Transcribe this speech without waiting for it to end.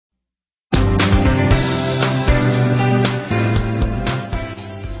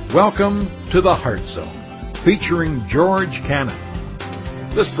Welcome to the Heart Zone, featuring George Cannon.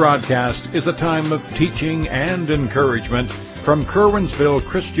 This broadcast is a time of teaching and encouragement from Curwensville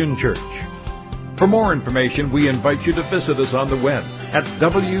Christian Church. For more information, we invite you to visit us on the web at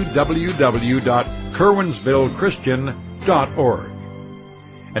www.curwensvillechristian.org.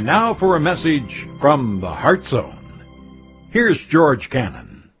 And now for a message from the Heart Zone. Here's George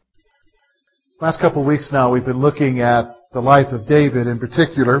Cannon. Last couple of weeks now, we've been looking at the life of David in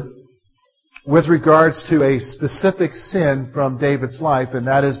particular with regards to a specific sin from David's life, and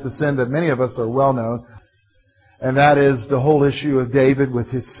that is the sin that many of us are well known, and that is the whole issue of David with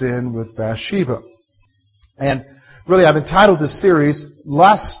his sin with Bathsheba. And really, I've entitled this series,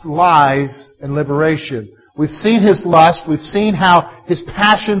 Lust, Lies, and Liberation. We've seen his lust, we've seen how his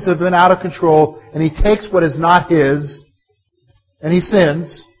passions have been out of control, and he takes what is not his, and he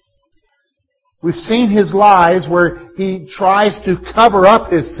sins. We've seen his lies where he tries to cover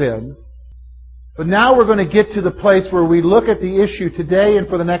up his sin. But now we're going to get to the place where we look at the issue today and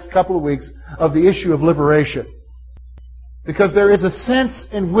for the next couple of weeks of the issue of liberation. Because there is a sense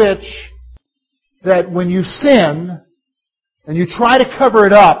in which that when you sin and you try to cover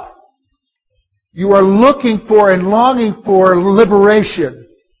it up, you are looking for and longing for liberation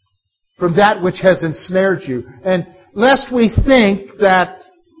from that which has ensnared you. And lest we think that,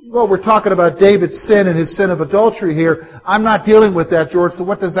 well, we're talking about David's sin and his sin of adultery here. I'm not dealing with that, George, so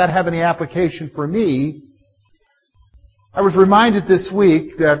what does that have any application for me? I was reminded this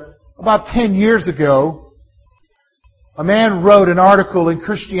week that about 10 years ago, a man wrote an article in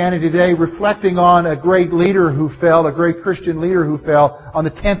Christianity Today reflecting on a great leader who fell, a great Christian leader who fell on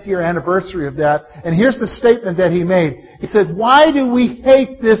the 10th year anniversary of that. And here's the statement that he made. He said, "Why do we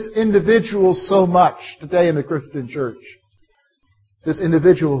hate this individual so much today in the Christian church? This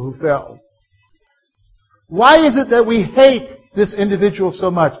individual who fell. Why is it that we hate this individual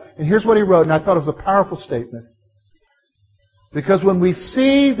so much?" And here's what he wrote, and I thought it was a powerful statement. Because when we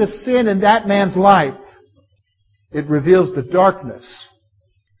see the sin in that man's life, it reveals the darkness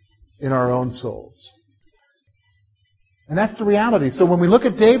in our own souls. And that's the reality. So when we look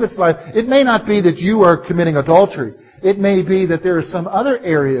at David's life, it may not be that you are committing adultery. It may be that there is some other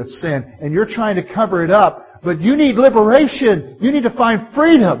area of sin, and you're trying to cover it up. But you need liberation. You need to find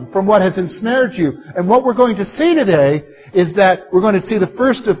freedom from what has ensnared you. And what we're going to see today is that we're going to see the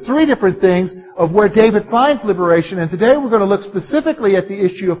first of three different things of where David finds liberation. And today we're going to look specifically at the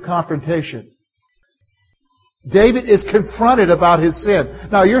issue of confrontation. David is confronted about his sin.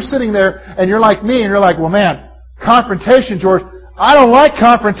 Now you're sitting there and you're like me and you're like, well man, confrontation, George. I don't like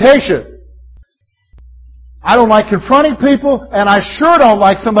confrontation. I don't like confronting people, and I sure don't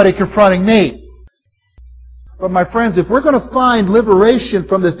like somebody confronting me. But my friends, if we're going to find liberation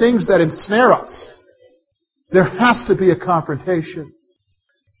from the things that ensnare us, there has to be a confrontation.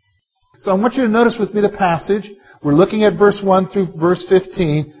 So I want you to notice with me the passage. We're looking at verse 1 through verse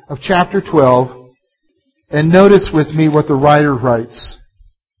 15 of chapter 12. And notice with me what the writer writes.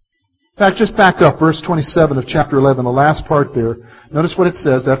 In fact, just back up, verse 27 of chapter 11, the last part there. Notice what it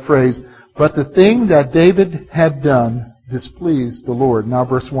says, that phrase, "But the thing that David had done displeased the Lord." Now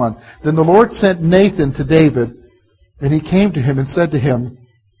verse 1. "Then the Lord sent Nathan to David, and he came to him and said to him,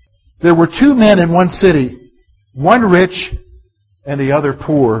 There were two men in one city, one rich and the other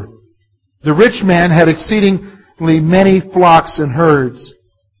poor. The rich man had exceedingly many flocks and herds,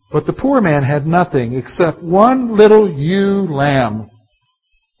 but the poor man had nothing except one little ewe lamb,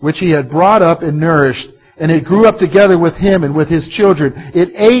 which he had brought up and nourished, and it grew up together with him and with his children.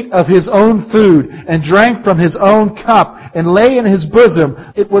 It ate of his own food and drank from his own cup and lay in his bosom.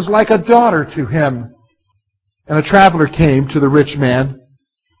 It was like a daughter to him. And a traveler came to the rich man,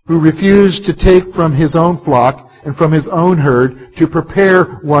 who refused to take from his own flock and from his own herd to prepare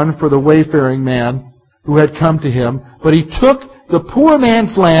one for the wayfaring man who had come to him. But he took the poor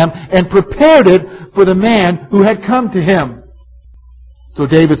man's lamb and prepared it for the man who had come to him. So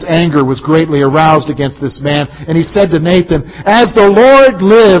David's anger was greatly aroused against this man, and he said to Nathan, As the Lord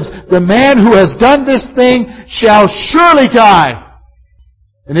lives, the man who has done this thing shall surely die,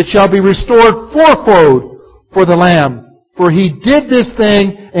 and it shall be restored fourfold for the lamb. For he did this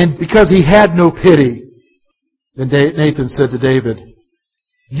thing, and because he had no pity. Then Nathan said to David,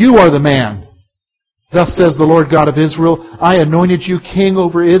 You are the man. Thus says the Lord God of Israel, I anointed you king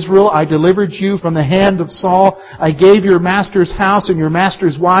over Israel. I delivered you from the hand of Saul. I gave your master's house and your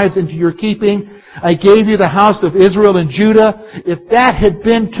master's wives into your keeping. I gave you the house of Israel and Judah. If that had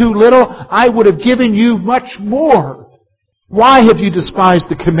been too little, I would have given you much more. Why have you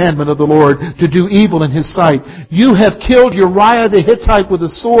despised the commandment of the Lord to do evil in His sight? You have killed Uriah the Hittite with a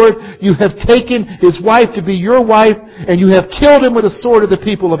sword. You have taken his wife to be your wife, and you have killed him with a sword of the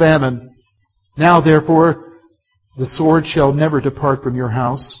people of Ammon. Now, therefore, the sword shall never depart from your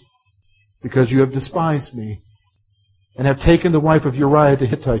house, because you have despised me, and have taken the wife of Uriah the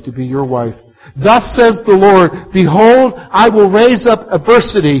Hittite to be your wife. Thus says the Lord, Behold, I will raise up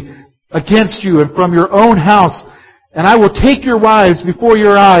adversity against you and from your own house, and I will take your wives before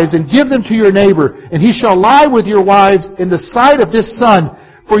your eyes and give them to your neighbor, and he shall lie with your wives in the sight of this sun,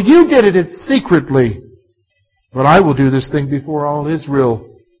 for you did it secretly. But I will do this thing before all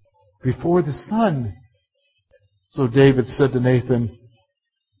Israel, before the sun. So David said to Nathan,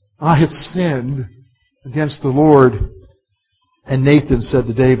 I have sinned against the Lord. And Nathan said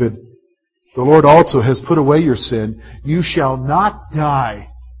to David, The Lord also has put away your sin. You shall not die.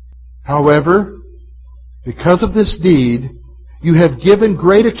 However, because of this deed, you have given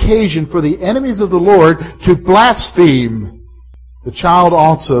great occasion for the enemies of the Lord to blaspheme. The child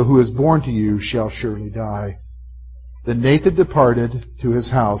also who is born to you shall surely die. Then Nathan departed to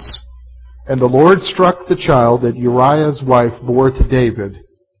his house, and the Lord struck the child that Uriah's wife bore to David,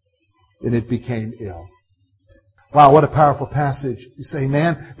 and it became ill. Wow, what a powerful passage. You say,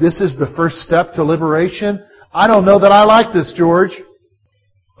 man, this is the first step to liberation? I don't know that I like this, George.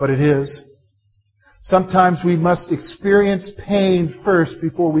 But it is. Sometimes we must experience pain first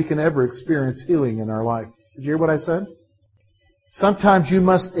before we can ever experience healing in our life. Did you hear what I said? Sometimes you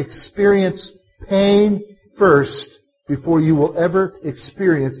must experience pain first before you will ever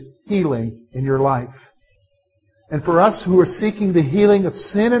experience healing in your life. And for us who are seeking the healing of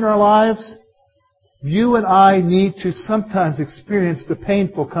sin in our lives, you and I need to sometimes experience the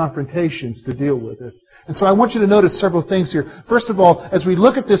painful confrontations to deal with it. And so I want you to notice several things here. First of all, as we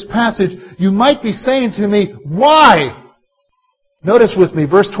look at this passage, you might be saying to me, why? Notice with me,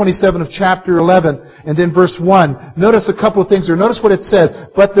 verse 27 of chapter 11, and then verse 1. Notice a couple of things here. Notice what it says.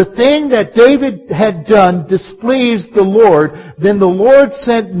 But the thing that David had done displeased the Lord. Then the Lord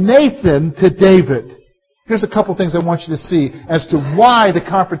sent Nathan to David. Here's a couple things I want you to see as to why the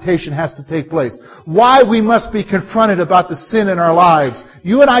confrontation has to take place. Why we must be confronted about the sin in our lives.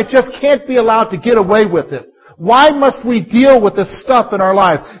 You and I just can't be allowed to get away with it. Why must we deal with the stuff in our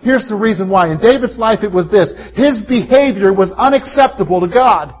lives? Here's the reason why. In David's life it was this. His behavior was unacceptable to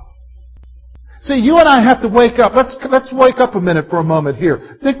God. See, you and I have to wake up. Let's wake up a minute for a moment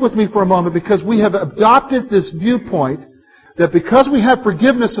here. Think with me for a moment, because we have adopted this viewpoint that because we have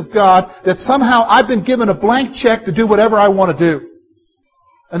forgiveness of God, that somehow I've been given a blank check to do whatever I want to do.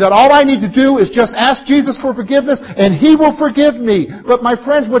 And that all I need to do is just ask Jesus for forgiveness and He will forgive me. But my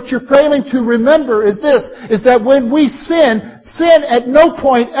friends, what you're failing to remember is this, is that when we sin at no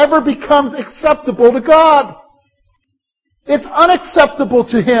point ever becomes acceptable to God. It's unacceptable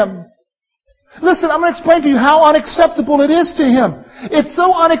to Him. Listen, I'm going to explain to you how unacceptable it is to Him. It's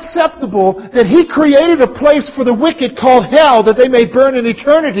so unacceptable that He created a place for the wicked called hell, that they may burn in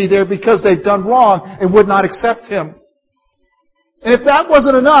eternity there because they've done wrong and would not accept Him. And if that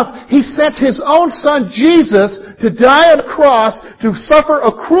wasn't enough, He sent His own Son, Jesus, to die on a cross to suffer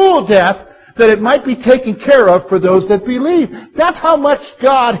a cruel death that it might be taken care of for those that believe. That's how much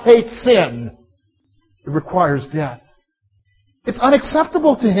God hates sin. It requires death. It's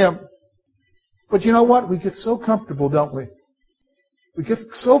unacceptable to Him. But you know what? We get so comfortable, don't we? We get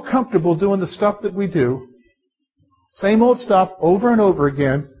so comfortable doing the stuff that we do. Same old stuff over and over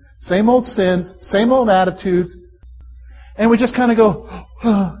again. Same old sins, same old attitudes. And we just kind of go,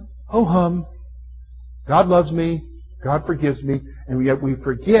 oh hum. God loves me. God forgives me. And yet we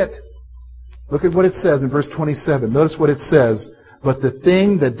forget. Look at what it says in verse 27. Notice what it says. But the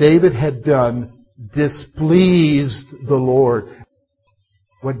thing that David had done displeased the Lord.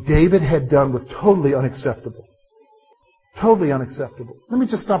 What David had done was totally unacceptable. Totally unacceptable. Let me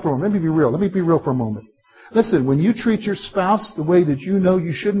just stop for a moment. Let me be real. Let me be real for a moment. Listen, when you treat your spouse the way that you know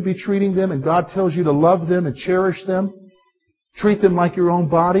you shouldn't be treating them, and God tells you to love them and cherish them, treat them like your own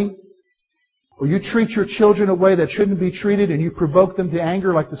body, or you treat your children a way that shouldn't be treated and you provoke them to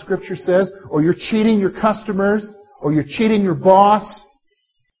anger like the Scripture says, or you're cheating your customers, or you're cheating your boss,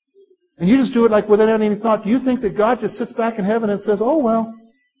 and you just do it like without any thought, do you think that God just sits back in heaven and says, oh well,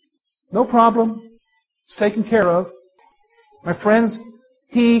 no problem. It's taken care of. My friends,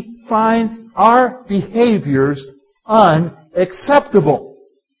 He finds our behaviors unacceptable.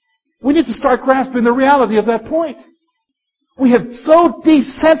 We need to start grasping the reality of that point. We have so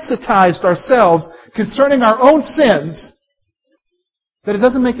desensitized ourselves concerning our own sins that it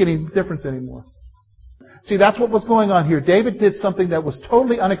doesn't make any difference anymore. See, that's what was going on here. David did something that was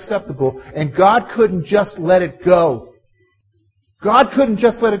totally unacceptable, and God couldn't just let it go. God couldn't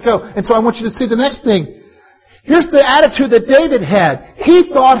just let it go. And so I want you to see the next thing. Here's the attitude that David had. He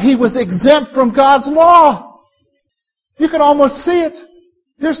thought he was exempt from God's law. You can almost see it.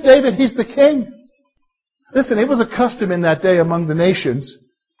 Here's David. He's the king. Listen, it was a custom in that day among the nations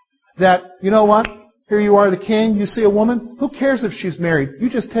that, you know what? Here you are, the king. You see a woman. Who cares if she's married? You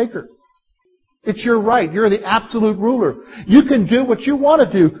just take her. It's your right. You're the absolute ruler. You can do what you want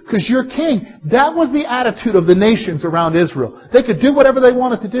to do because you're king. That was the attitude of the nations around Israel. They could do whatever they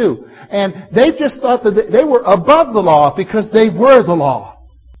wanted to do. And they just thought that they were above the law because they were the law.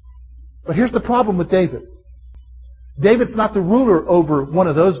 But here's the problem with David. David's not the ruler over one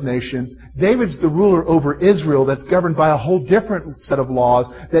of those nations. David's the ruler over Israel that's governed by a whole different set of laws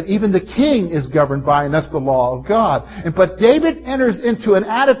that even the king is governed by, and that's the law of God. But David enters into an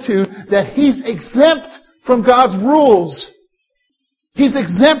attitude that he's exempt from God's rules. He's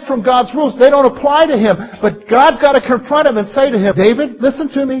exempt from God's rules. They don't apply to him. But God's got to confront him and say to him, David, listen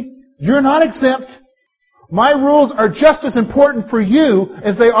to me. You're not exempt. My rules are just as important for you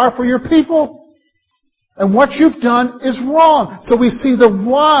as they are for your people. And what you've done is wrong. So we see the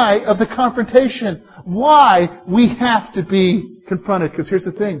why of the confrontation. Why we have to be confronted. Because here's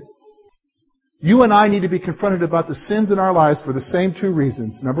the thing. You and I need to be confronted about the sins in our lives for the same two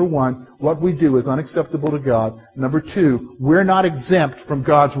reasons. Number one, what we do is unacceptable to God. Number two, we're not exempt from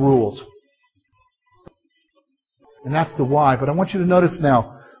God's rules. And that's the why. But I want you to notice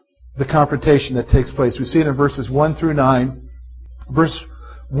now the confrontation that takes place. We see it in verses 1 through 9. Verse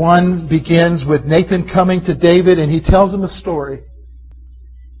 1 begins with Nathan coming to David and he tells him a story.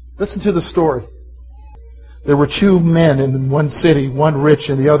 Listen to the story. There were two men in one city, one rich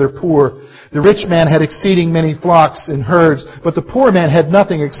and the other poor. The rich man had exceeding many flocks and herds, but the poor man had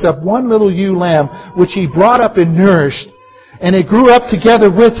nothing except one little ewe lamb, which he brought up and nourished. And it grew up together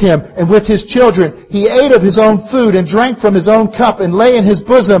with him and with his children. He ate of his own food and drank from his own cup and lay in his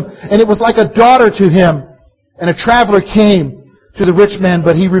bosom, and it was like a daughter to him. And a traveler came to the rich man,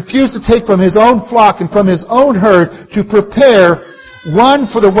 but he refused to take from his own flock and from his own herd to prepare one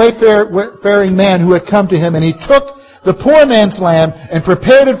for the wayfaring man who had come to him. And he took the poor man's lamb and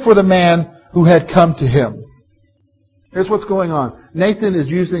prepared it for the man who had come to him. Here's what's going on. Nathan is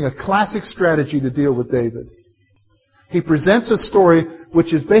using a classic strategy to deal with David. He presents a story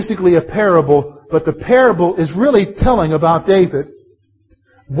which is basically a parable, but the parable is really telling about David.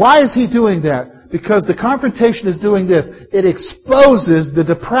 Why is he doing that? Because the confrontation is doing this. It exposes the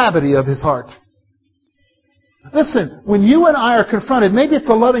depravity of his heart. Listen, when you and I are confronted, maybe it's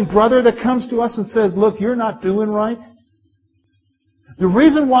a loving brother that comes to us and says, look, you're not doing right. The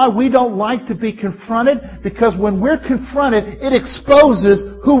reason why we don't like to be confronted, because when we're confronted, it exposes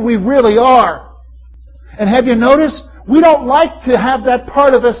who we really are. And have you noticed? We don't like to have that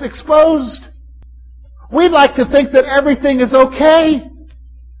part of us exposed. We'd like to think that everything is okay.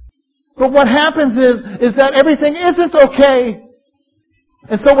 But what happens is that everything isn't okay.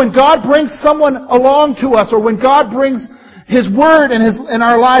 And so when God brings someone along to us, or when God brings His Word in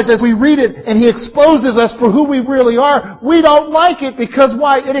our lives as we read it, and He exposes us for who we really are, we don't like it because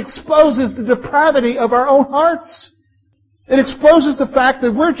why? It exposes the depravity of our own hearts. It exposes the fact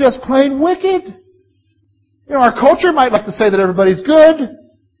that we're just plain wicked. You know, our culture might like to say that everybody's good,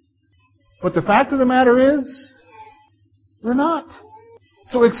 but the fact of the matter is, we're not.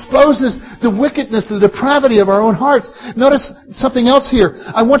 So it exposes the wickedness, the depravity of our own hearts. Notice something else here.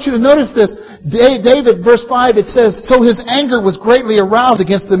 I want you to notice this. David, verse 5, it says, so his anger was greatly aroused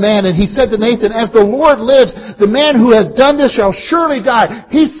against the man, and he said to Nathan, as the Lord lives, the man who has done this shall surely die.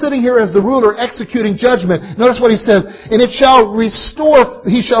 He's sitting here as the ruler executing judgment. Notice what he says, and he shall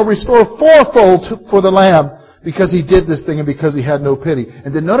restore fourfold for the lamb, because he did this thing and because he had no pity.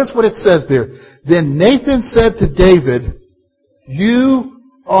 And then notice what it says there. Then Nathan said to David, you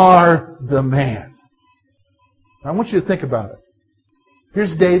are the man. I want you to think about it.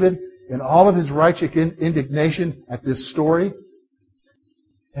 Here's David in all of his righteous indignation at this story.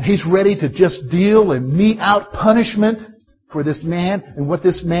 And he's ready to just deal and mete out punishment for this man and what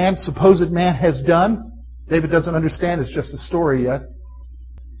this man, supposed man, has done. David doesn't understand. It's just a story yet.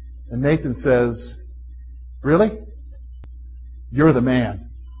 And Nathan says, really? You're the man.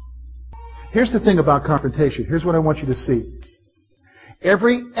 Here's the thing about confrontation. Here's what I want you to see.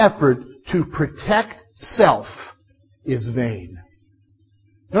 Every effort to protect self is vain.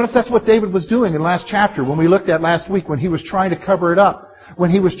 Notice that's what David was doing in last chapter when we looked at last week when he was trying to cover it up.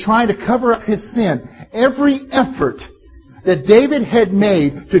 When he was trying to cover up his sin. Every effort that David had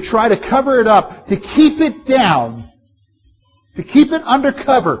made to try to cover it up, to keep it down, To keep it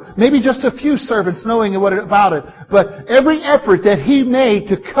undercover. Maybe just a few servants knowing about it. But every effort that he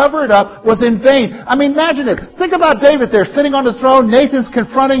made to cover it up was in vain. I mean, imagine it. Think about David there sitting on the throne. Nathan's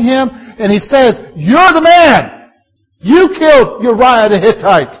confronting him. And he says, "You're the man! You killed Uriah the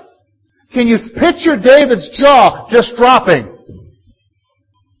Hittite." Can you picture David's jaw just dropping?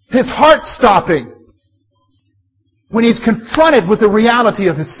 His heart stopping. When he's confronted with the reality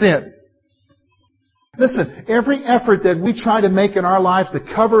of his sin. Listen, every effort that we try to make in our lives to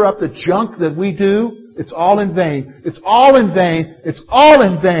cover up the junk that we do, it's all in vain. It's all in vain. It's all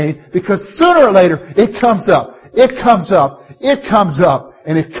in vain because sooner or later it comes up. It comes up. It comes up.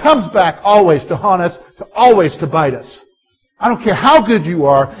 And it comes back always to haunt us, always to bite us. I don't care how good you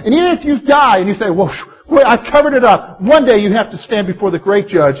are. And even if you die and you say, well, I've covered it up. One day you have to stand before the great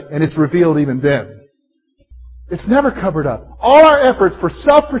judge and it's revealed even then. It's never covered up. All our efforts for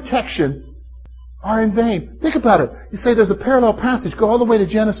self-protection are in vain. Think about it. You say there's a parallel passage. Go all the way to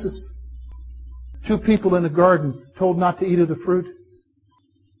Genesis. 2 people in the garden told not to eat of the fruit.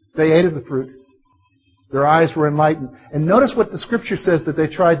 They ate of the fruit. Their eyes were enlightened. And notice what the Scripture says that they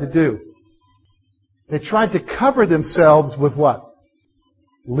tried to do. They tried to cover themselves with what?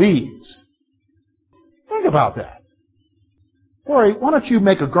 Leaves. Think about that. Corey, why don't you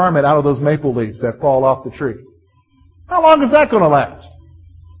make a garment out of those maple leaves that fall off the tree? How long is that going to last?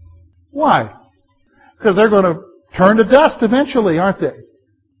 Why? Because they're going to turn to dust eventually, aren't they?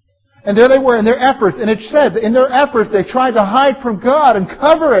 And there they were in their efforts. And it said, in their efforts, they tried to hide from God and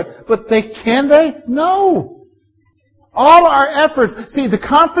cover it. But can they? No. All our efforts. See, the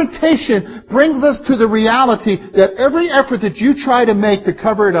confrontation brings us to the reality that every effort that you try to make to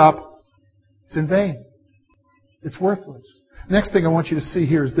cover it up, it's in vain. It's worthless. Next thing I want you to see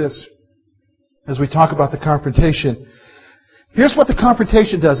here is this. As we talk about the confrontation, here's what the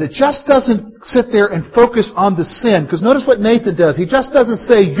confrontation does. It just doesn't sit there and focus on the sin. Because notice what Nathan does. He just doesn't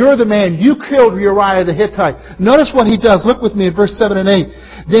say, "You're the man. You killed Uriah the Hittite." Notice what he does. Look with me at verse 7 and 8.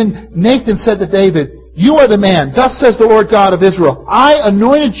 Then Nathan said to David, "You are the man. Thus says the Lord God of Israel. I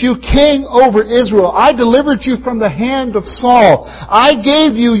anointed you king over Israel. I delivered you from the hand of Saul. I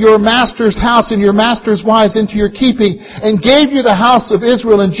gave you your master's house and your master's wives into your keeping and gave you the house of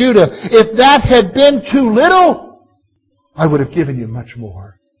Israel and Judah. If that had been too little, I would have given you much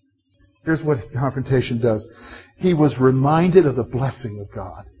more." Here's what confrontation does. He was reminded of the blessing of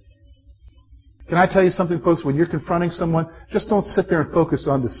God. Can I tell you something, folks? When you're confronting someone, just don't sit there and focus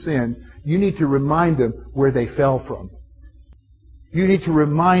on the sin. You need to remind them where they fell from. You need to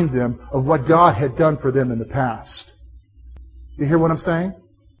remind them of what God had done for them in the past. You hear what I'm saying?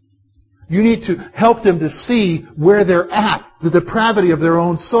 You need to help them to see where they're at, the depravity of their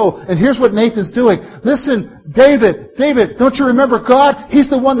own soul. And here's what Nathan's doing. Listen, David, don't you remember God? He's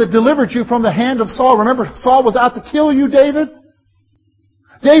the one that delivered you from the hand of Saul. Remember, Saul was out to kill you, David?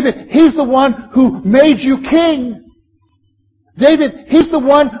 David, He's the one who made you king. David, He's the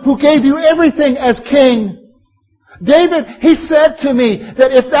one who gave you everything as king. David, He said to me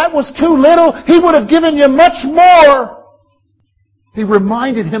that if that was too little, He would have given you much more. He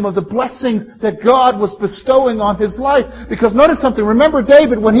reminded him of the blessings that God was bestowing on his life. Because notice something. Remember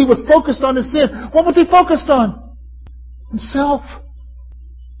David, when he was focused on his sin, what was he focused on? Himself.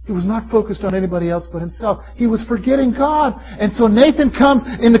 He was not focused on anybody else but himself. He was forgetting God. And so Nathan comes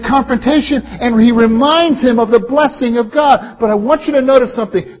in the confrontation and he reminds him of the blessing of God. But I want you to notice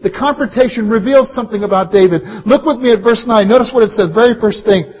something. The confrontation reveals something about David. Look with me at verse 9. Notice what it says. Very first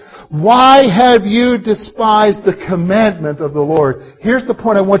thing. Why have you despised the commandment of the Lord? Here's the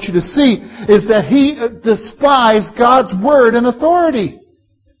point I want you to see, is that he despised God's word and authority.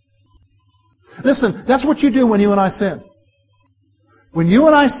 Listen, that's what you do when you and I sin. When you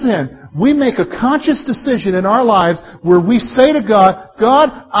and I sin, we make a conscious decision in our lives where we say to God, God,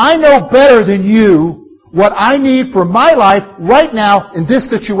 I know better than you what I need for my life right now in this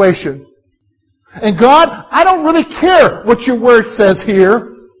situation. And God, I don't really care what your word says here.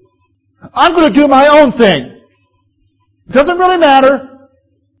 I'm going to do my own thing. It doesn't really matter.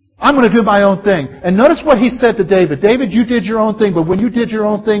 I'm going to do my own thing. And notice what he said to David. David, you did your own thing, but when you did your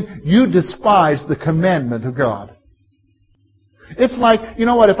own thing, you despised the commandment of God. It's like, you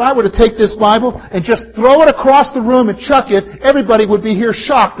know what, if I were to take this Bible and just throw it across the room and chuck it, everybody would be here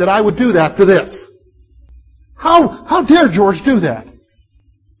shocked that I would do that to this. How dare George do that?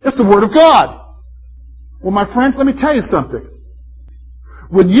 It's the Word of God. Well, my friends, let me tell you something.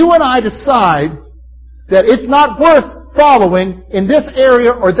 When you and I decide that it's not worth following in this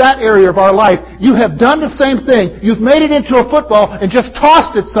area or that area of our life, you have done the same thing. You've made it into a football and just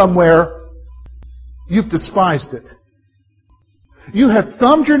tossed it somewhere. You've despised it. You have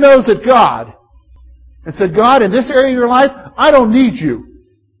thumbed your nose at God and said, God, in this area of your life, I don't need you.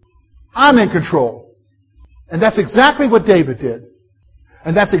 I'm in control. And that's exactly what David did.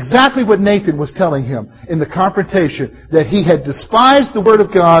 And that's exactly what Nathan was telling him in the confrontation, that he had despised the Word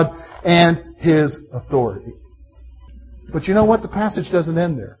of God and His authority. But you know what? The passage doesn't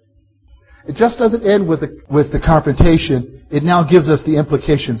end there. It just doesn't end with the confrontation. It now gives us the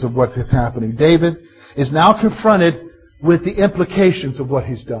implications of what is happening. David is now confronted with the implications of what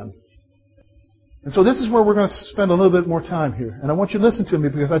he's done. And so this is where we're going to spend a little bit more time here. And I want you to listen to me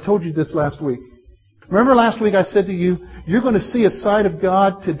because I told you this last week. Remember last week I said to you, you're going to see a side of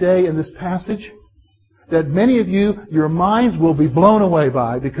God today in this passage that many of you, your minds will be blown away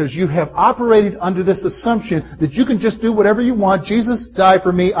by because you have operated under this assumption that you can just do whatever you want. Jesus died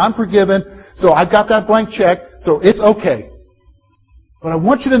for me. I'm forgiven. So I've got that blank check. So it's okay. But I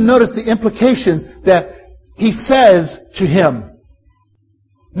want you to notice the implications that he says to him.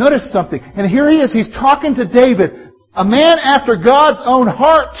 Notice something. And here he is. He's talking to David, a man after God's own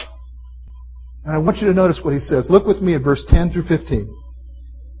heart. And I want you to notice what he says. Look with me at verse 10 through 15.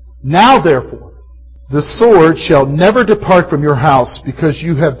 Now therefore, the sword shall never depart from your house, because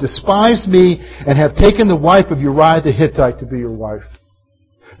you have despised me and have taken the wife of Uriah the Hittite to be your wife.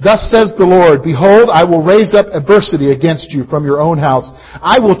 Thus says the Lord, behold, I will raise up adversity against you from your own house.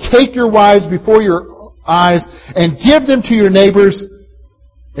 I will take your wives before your eyes and give them to your neighbors,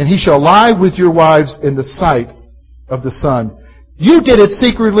 and he shall lie with your wives in the sight of the sun. You did it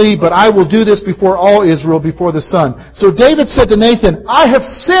secretly, but I will do this before all Israel, before the sun. So David said to Nathan, I have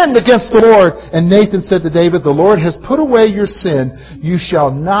sinned against the Lord. And Nathan said to David, the Lord has put away your sin. You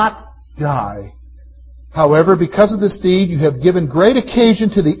shall not die. However, because of this deed, you have given great occasion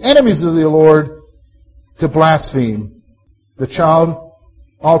to the enemies of the Lord to blaspheme. The child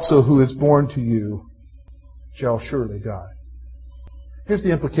also who is born to you shall surely die. Here's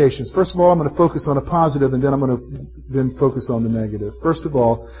the implications. First of all, I'm going to focus on a positive, and then I'm going to focus on the negative. First of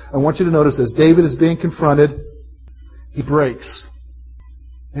all, I want you to notice as David is being confronted, he breaks.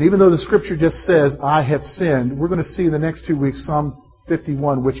 And even though the Scripture just says, I have sinned, we're going to see in the next 2 weeks Psalm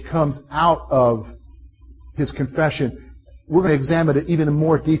 51, which comes out of his confession. We're going to examine it even in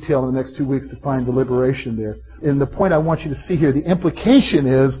more detail in the next 2 weeks to find the liberation there. And the point I want you to see here, the implication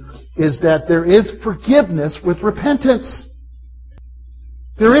is that there is forgiveness with repentance.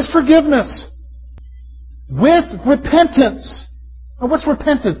 There is forgiveness with repentance. Now, what's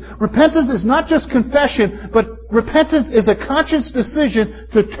repentance? Repentance is not just confession, but repentance is a conscious decision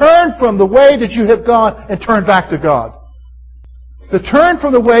to turn from the way that you have gone and turn back to God. To turn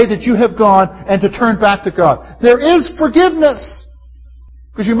from the way that you have gone and to turn back to God. There is forgiveness.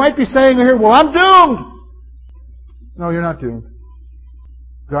 Because you might be saying here, well, I'm doomed. No, you're not doomed.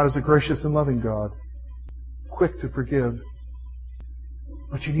 God is a gracious and loving God, quick to forgive.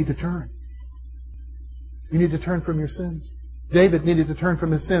 But you need to turn. You need to turn from your sins. David needed to turn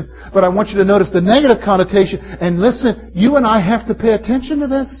from his sins. But I want you to notice the negative connotation. And listen, you and I have to pay attention to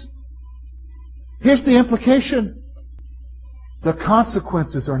this. Here's the implication. The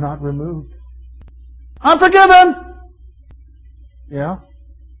consequences are not removed. I'm forgiven! Yeah.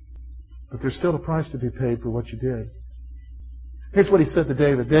 But there's still a price to be paid for what you did. Here's what he said to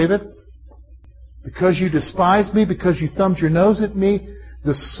David. David, because you despised me, because you thumbed your nose at me,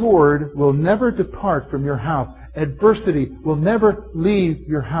 the sword will never depart from your house. Adversity will never leave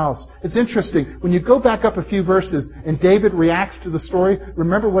your house. It's interesting. When you go back up a few verses and David reacts to the story,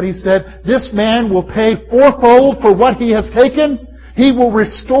 remember what he said? This man will pay fourfold for what he has taken. He will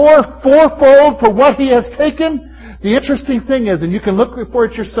restore fourfold for what he has taken. The interesting thing is, and you can look for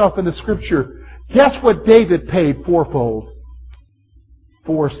it yourself in the Scripture, guess what David paid fourfold?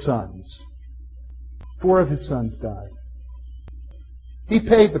 4 sons. 4 of his sons died. He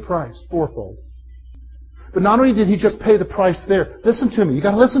paid the price fourfold. But not only did he just pay the price there, listen to me. You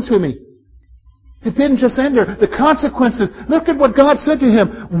got to listen to me. It didn't just end there. The consequences. Look at what God said to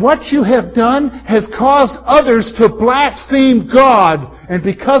him. What you have done has caused others to blaspheme God, and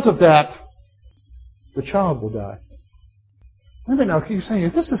because of that, the child will die. Wait a minute now, you're saying,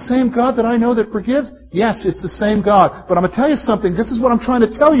 is this the same God that I know that forgives? Yes, it's the same God. But I'm going to tell you something. This is what I'm trying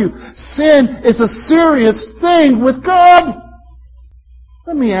to tell you. Sin is a serious thing with God.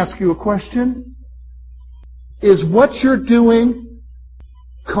 Let me ask you a question. Is what you're doing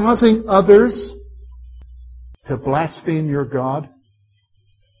causing others to blaspheme your God?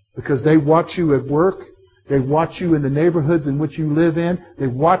 Because they watch you at work, they watch you in the neighborhoods in which you live in, they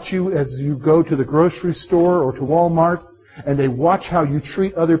watch you as you go to the grocery store or to Walmart, and they watch how you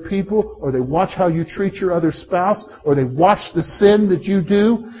treat other people, or they watch how you treat your other spouse, or they watch the sin that you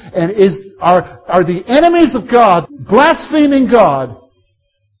do, and are the enemies of God blaspheming God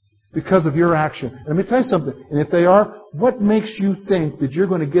because of your action. And let me tell you something. And if they are, what makes you think that you're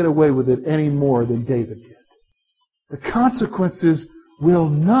going to get away with it any more than David did? The consequences will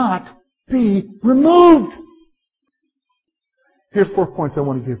not be removed. Here's 4 points I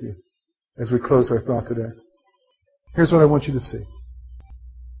want to give you as we close our thought today. Here's what I want you to see.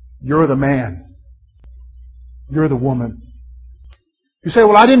 You're the man. You're the woman. You say,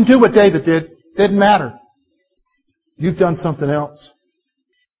 well, I didn't do what David did. Didn't matter. You've done something else.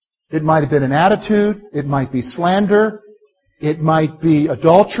 It might have been an attitude. It might be slander. It might be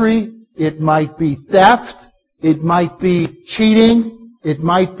adultery. It might be theft. It might be cheating. It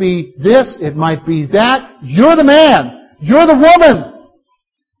might be this. It might be that. You're the man. You're the woman.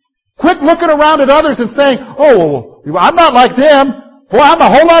 Quit looking around at others and saying, oh, I'm not like them. Boy, I'm a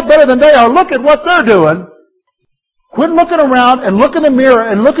whole lot better than they are. Look at what they're doing. Quit looking around and look in the mirror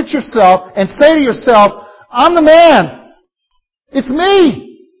and look at yourself and say to yourself, I'm the man. It's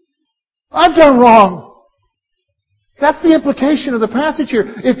me. I've done wrong. That's the implication of the passage here.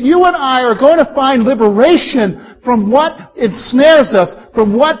 If you and I are going to find liberation from what ensnares us,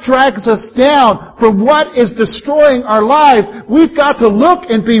 from what drags us down, from what is destroying our lives, we've got to look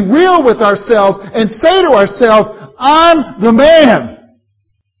and be real with ourselves and say to ourselves, I'm the man.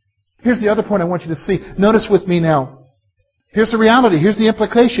 Here's the other point I want you to see. Notice with me now. Here's the reality. Here's the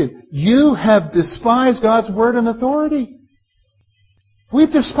implication. You have despised God's word and authority.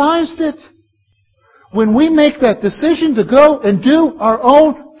 We've despised it. When we make that decision to go and do our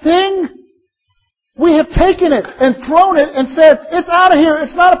own thing, we have taken it and thrown it and said, it's out of here.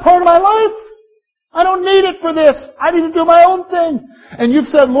 It's not a part of my life. I don't need it for this. I need to do my own thing. And you've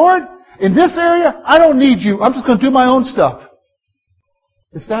said, Lord, in this area, I don't need you. I'm just going to do my own stuff.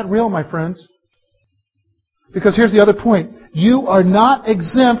 Is that real, my friends? Because here's the other point. You are not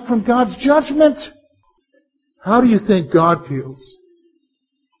exempt from God's judgment. How do you think God feels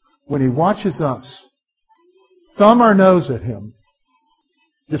when He watches us thumb our nose at Him,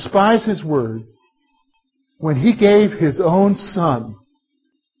 despise His word, when He gave His own Son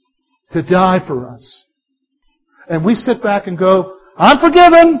to die for us? And we sit back and go, I'm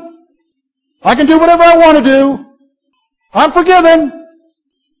forgiven. I can do whatever I want to do. I'm forgiven.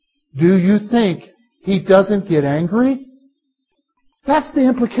 Do you think He doesn't get angry? That's the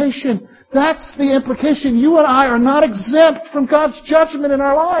implication. That's the implication. You and I are not exempt from God's judgment in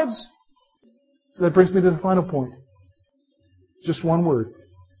our lives. So that brings me to the final point. Just one word.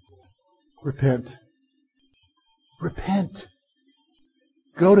 Repent. Repent.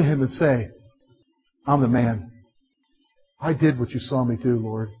 Go to Him and say, I'm the man. I did what you saw me do,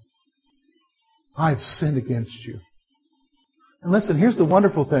 Lord. I've sinned against you. And listen, here's the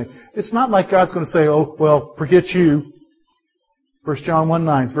wonderful thing. It's not like God's going to say, oh, well, forget you. 1 John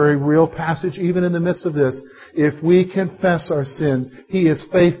 1:9 is a very real passage, even in the midst of this. If we confess our sins, He is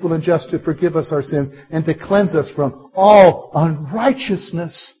faithful and just to forgive us our sins and to cleanse us from all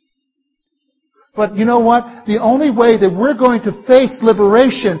unrighteousness. But you know what? The only way that we're going to face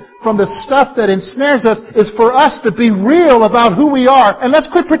liberation from the stuff that ensnares us is for us to be real about who we are. And let's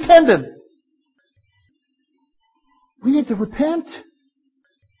quit pretending. We need to repent.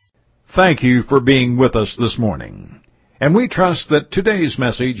 Thank you for being with us this morning. And we trust that today's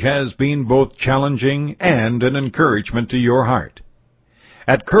message has been both challenging and an encouragement to your heart.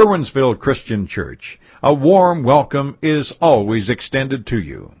 At Curwensville Christian Church, a warm welcome is always extended to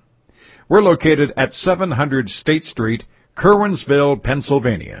you. We're located at 700 State Street, Curwensville,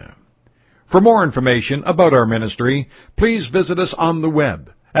 Pennsylvania. For more information about our ministry, please visit us on the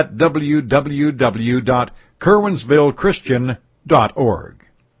web at www.curwensvillechristian.org.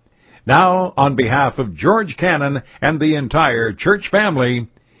 Now, on behalf of George Cannon and the entire church family,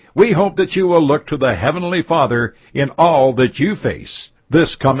 we hope that you will look to the Heavenly Father in all that you face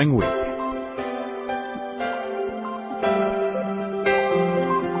this coming week.